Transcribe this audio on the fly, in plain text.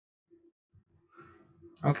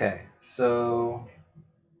Okay, so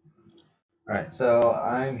all right, so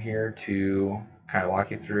I'm here to kind of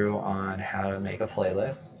walk you through on how to make a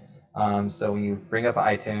playlist. So when you bring up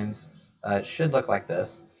iTunes, it should look like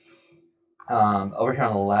this. Over here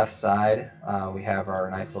on the left side, we have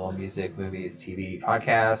our nice little music, movies, TV,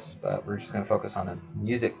 podcasts, but we're just going to focus on the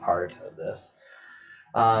music part of this.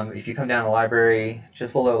 If you come down to library,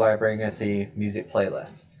 just below library, you're going to see music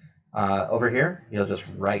playlists. Over here, you'll just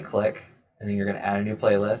right click, and then you're going to add a new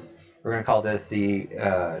playlist. We're going to call this the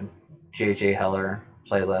J.J. Heller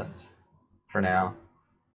playlist for now,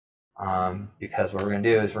 because what we're going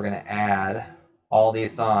to do is we're going to add all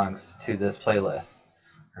these songs to this playlist.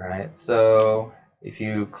 All right, so if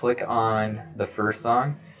you click on the first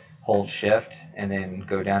song, hold shift, and then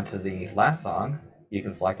go down to the last song, you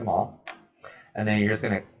can select them all. And then you're just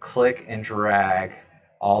going to click and drag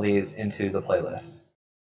all these into the playlist.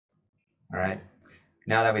 All right,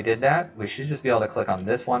 now that we did that, we should just be able to click on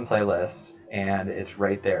this one playlist, and it's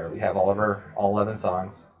right there. We have all 11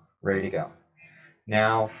 songs ready to go.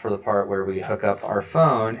 Now for the part where we hook up our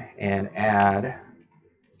phone and add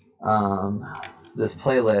this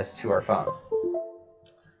playlist to our phone.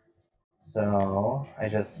 So I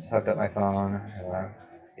just hooked up my phone.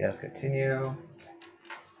 Yes, continue.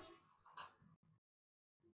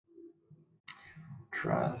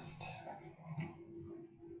 Trust.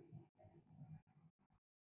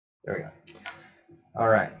 There we go. All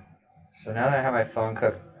right. So now that I have my phone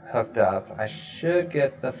hooked up, I should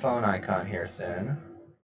get the phone icon here soon.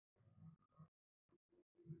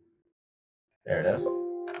 There it is.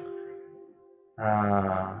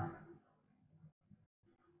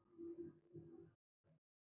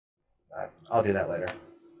 I'll do that later.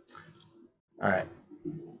 All right.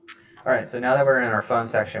 All right, so now that we're in our phone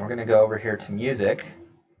section, we're going to go over here to music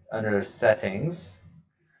under settings.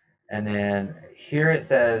 And then here it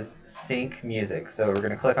says sync music. So we're going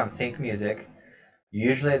to click on sync music.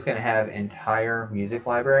 Usually it's going to have entire music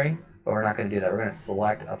library, but we're not going to do that. We're going to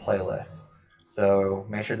select a playlist. So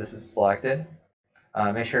make sure this is selected.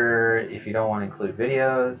 Make sure if you don't want to include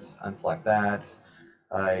videos, unselect that.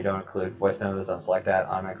 You don't include voice memos, unselect that.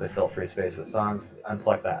 Automatically fill free space with songs,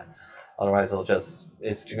 unselect that. Otherwise,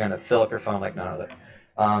 it's going to fill up your phone like none other.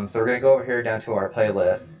 So we're going to go over here down to our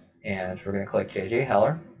playlist, and we're going to click J.J.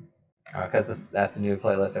 Heller, because that's the new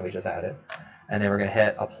playlist that we just added. And then we're going to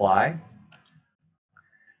hit apply.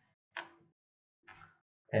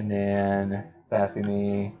 And then it's asking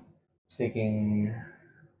me, seeking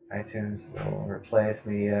iTunes will replace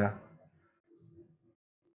media.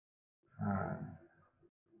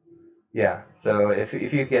 Yeah, so if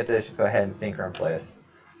you get this, just go ahead and sync or replace.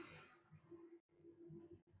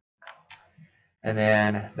 And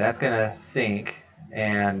then that's going to sync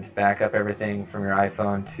and back up everything from your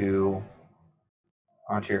iPhone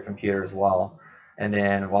onto your computer as well. And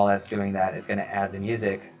then while that's doing that, it's going to add the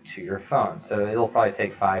music to your phone. So it'll probably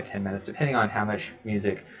take 5-10 minutes, depending on how much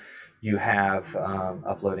music you have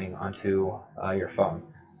uploading onto your phone.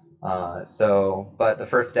 But the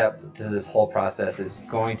first step to this whole process is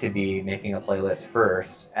going to be making a playlist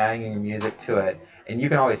first, adding your music to it, and you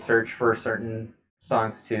can always search for certain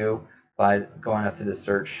songs too by going up to the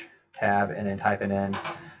search tab and then typing in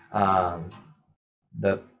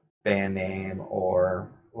the band name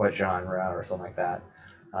or what genre or something like that.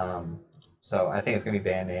 So I think it's going to be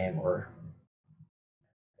band name or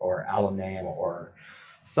album name or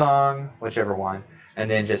song, whichever one,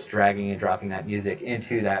 and then just dragging and dropping that music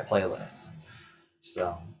into that playlist.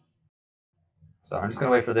 So I'm just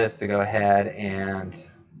going to wait for this to go ahead and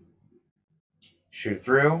shoot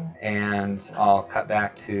through, and I'll cut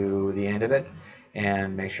back to the end of it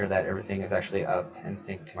and make sure that everything is actually up and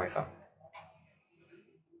synced to my phone.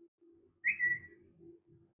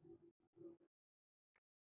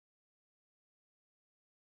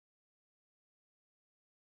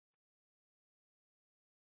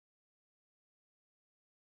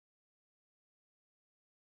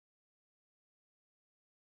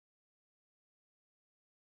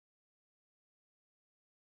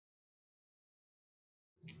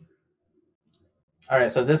 All right,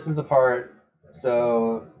 so this is the part.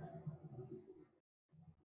 So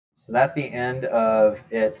that's the end of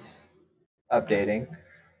its updating.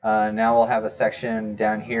 Now we'll have a section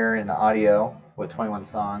down here in the audio with 21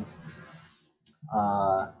 songs.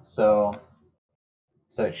 So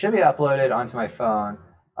it should be uploaded onto my phone.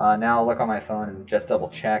 Now I'll look on my phone and just double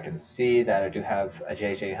check and see that I do have a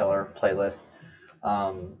J.J. Heller playlist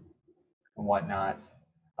and whatnot.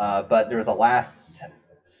 But there was a last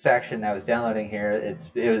section that I was downloading here.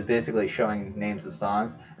 It was basically showing names of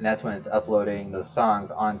songs, and that's when it's uploading those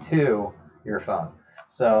songs onto your phone.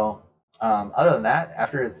 So other than that,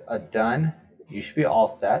 after it's done, you should be all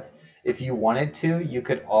set. If you wanted to, you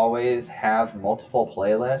could always have multiple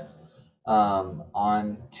playlists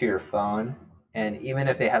onto your phone, and even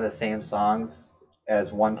if they have the same songs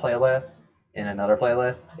as one playlist in another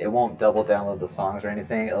playlist, it won't double download the songs or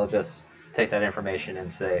anything. It'll just take that information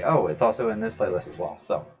and say, oh, it's also in this playlist as well.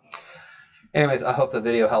 So anyways, I hope the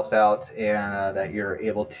video helps out and that you're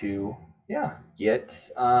able to, yeah, get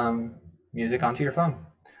music onto your phone.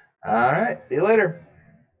 All right, see you later.